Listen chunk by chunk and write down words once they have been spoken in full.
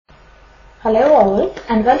Hello all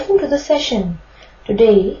and welcome to the session.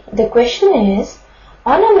 Today the question is,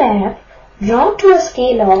 on a map drawn to a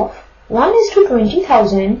scale of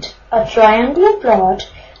 1:20,000, a triangular plot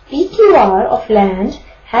PQR of land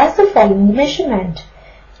has the following measurement.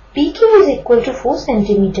 PQ is equal to 4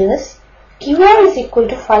 cm, QR is equal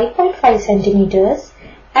to 5.5 cm,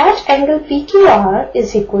 at angle PQR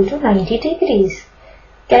is equal to 90 degrees.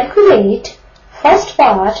 Calculate first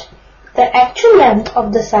part, the actual length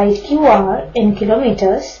of the side QR in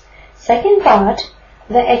kilometers. Second part,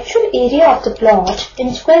 the actual area of the plot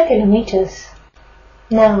in square kilometers.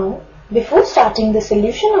 Now, before starting the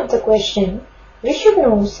solution of the question, we should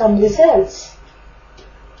know some results.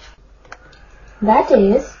 That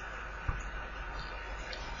is,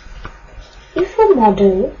 if a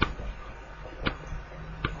model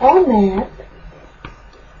or map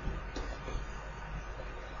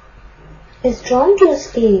is drawn to a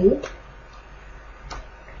scale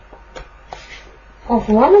of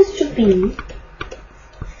 1:p,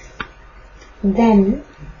 then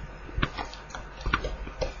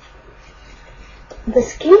the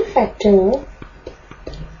scale factor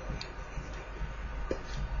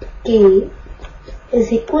K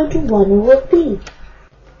is equal to 1/p,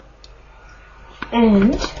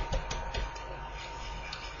 and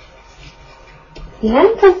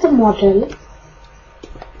length of the model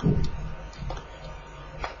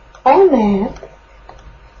or map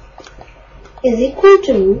is equal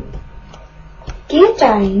to K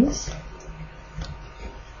times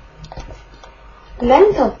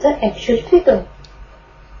length of the actual figure.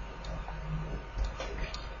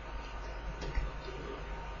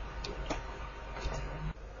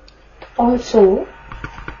 Also,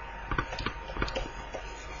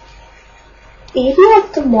 area of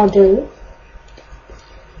the model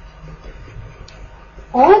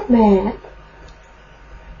or map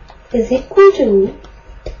is equal to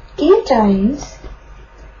K times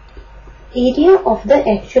area of the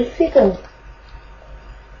actual figure.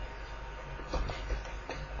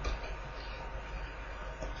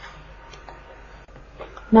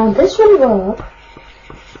 Now this will work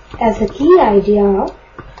as a key idea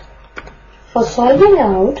for solving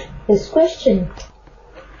out this question.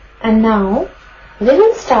 And now we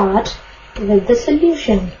will start with the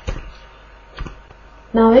solution.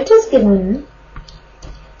 Now it is given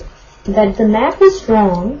that the map is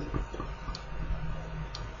drawn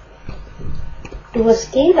to a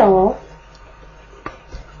scale of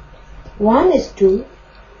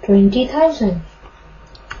 1:20,000.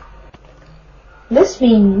 This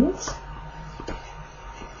means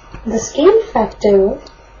the scale factor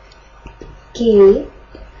K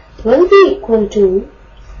will be equal to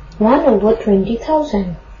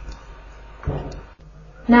 1/20,000.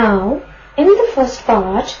 Now, in the first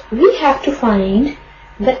part, we have to find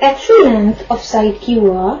the actual length of side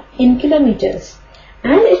QR in kilometers,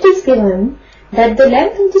 and it is given that the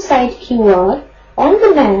length of the side QR on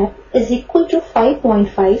the map is equal to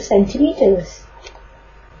 5.5 centimeters.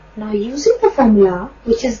 Now, using the formula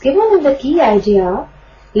which is given in the key idea,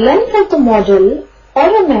 length of the model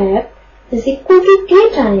or a map is equal to K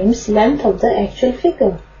times length of the actual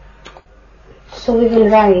figure. So we will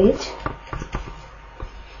write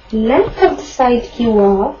length of the side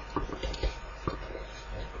QR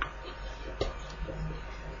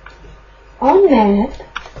on map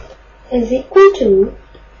is equal to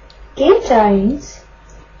K times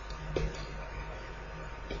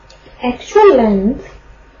actual length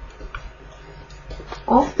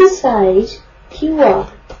of the side QR.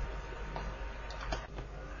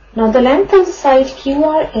 Now the length of the side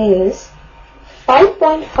QR is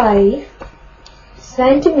 5.5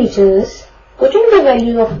 centimeters, putting the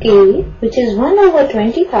value of K, which is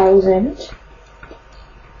 1/20,000,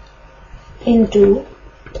 into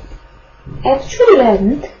actual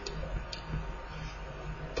length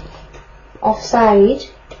of side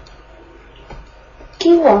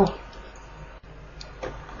QR.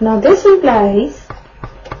 Now this implies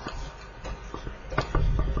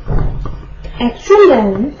actual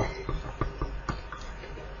length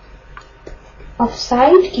of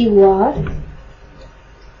side QR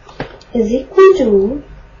is equal to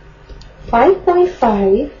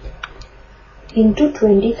 5.5 into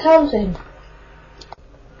 20,000.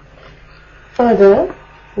 Further,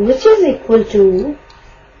 which is equal to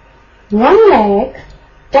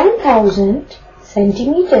 1,10,000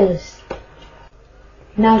 centimeters.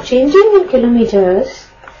 Now changing in kilometers,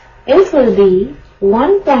 it will be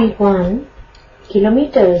 1.1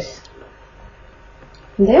 kilometers.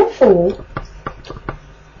 Therefore,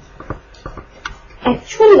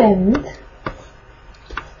 actual length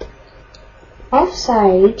of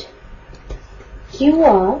side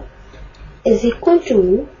QR is equal to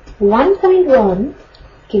 1.1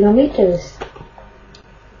 kilometers.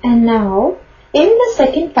 And now in the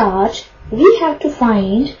second part we have to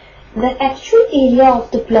find the actual area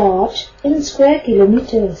of the plot in square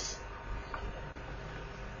kilometers.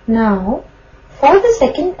 Now for the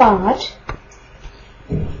second part,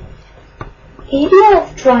 area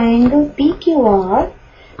of triangle PQR.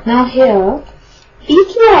 Now here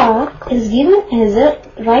PQR is given as a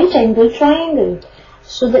right angle triangle.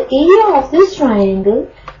 So the area of this triangle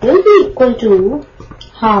will be equal to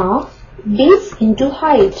half base into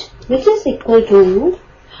height, which is equal to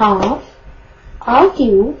half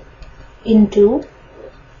RQ into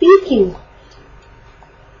PQ,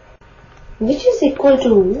 which is equal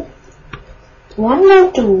to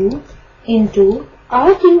 1/2 into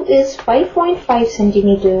RQ is 5.5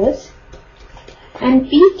 centimeters and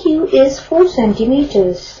PQ is 4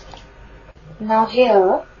 centimeters. Now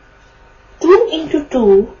here 2 into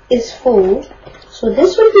 2 is 4, so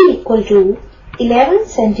this will be equal to 11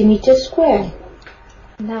 centimeters square.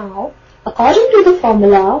 Now according to the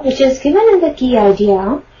formula which is given in the key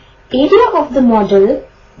idea, area of the model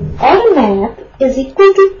or a map is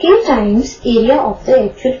equal to K times area of the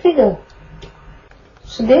actual figure.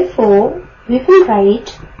 So therefore we will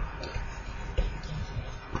write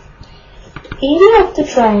area of the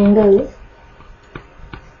triangle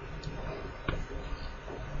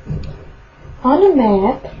on a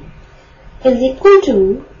map is equal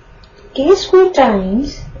to K square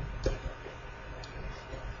times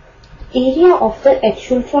area of the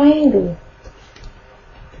actual triangle.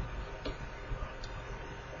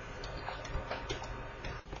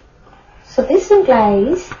 So this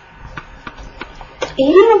implies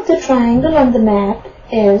area of the triangle on the map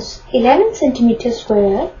is 11 centimeters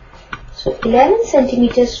square. So 11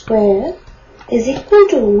 centimeters square is equal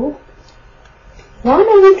to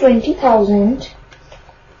 1/20,000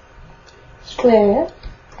 square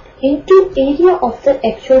into area of the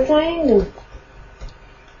actual triangle.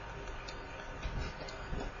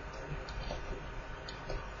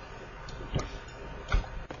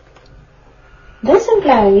 This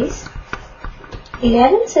implies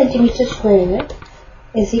 11 centimeters square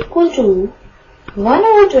is equal to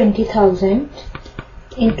 1/20,000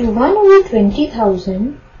 into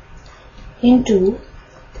 1/20,000 into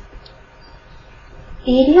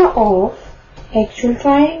area of actual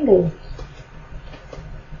triangle.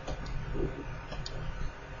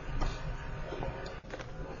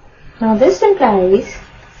 Now this implies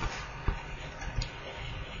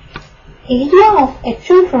area of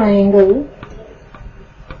actual triangle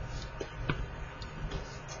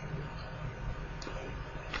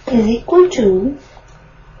is equal to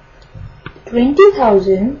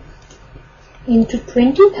 20,000 into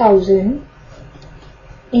 20,000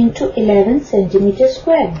 into 11 centimeters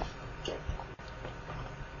square.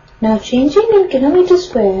 Now changing in kilometers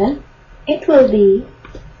square, it will be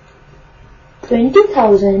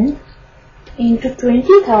 20,000 into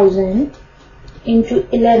 20,000 into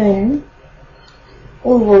 11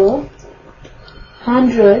 over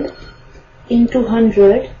 100 into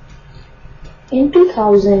 100 into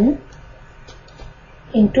 1000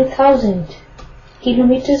 into 1000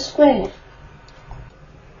 kilometers square.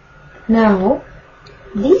 Now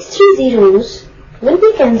these 3 zeros will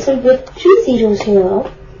be cancelled with 3 zeros here.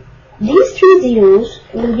 These 3 zeros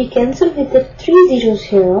will be cancelled with the 3 zeros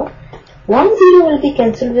here. 1 zero will be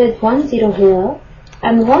cancelled with 1 zero here,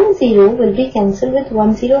 and 1 zero will be cancelled with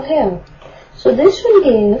 1 zero here. So this will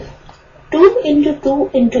give 2 into 2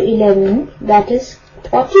 into 11, that is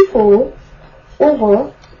 44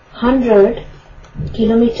 over 100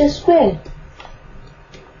 kilometers square,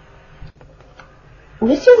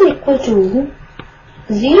 which is equal to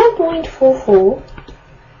 0.44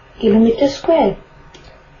 kilometers square.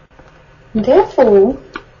 Therefore,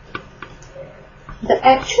 the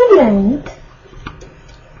actual length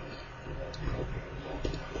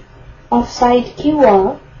of side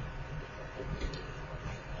QR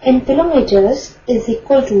in kilometers is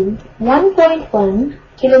equal to 1.1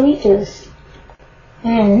 kilometers,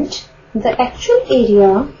 and the actual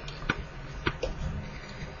area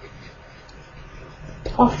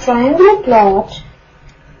of triangular plot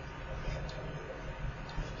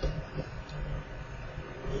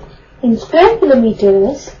in square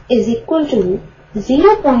kilometers is equal to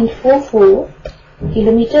 0.44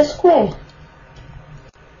 kilometers square.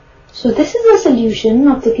 So this is the solution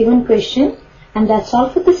of the given question, and that's all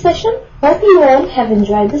for this session. Hope you all have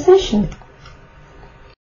enjoyed the session.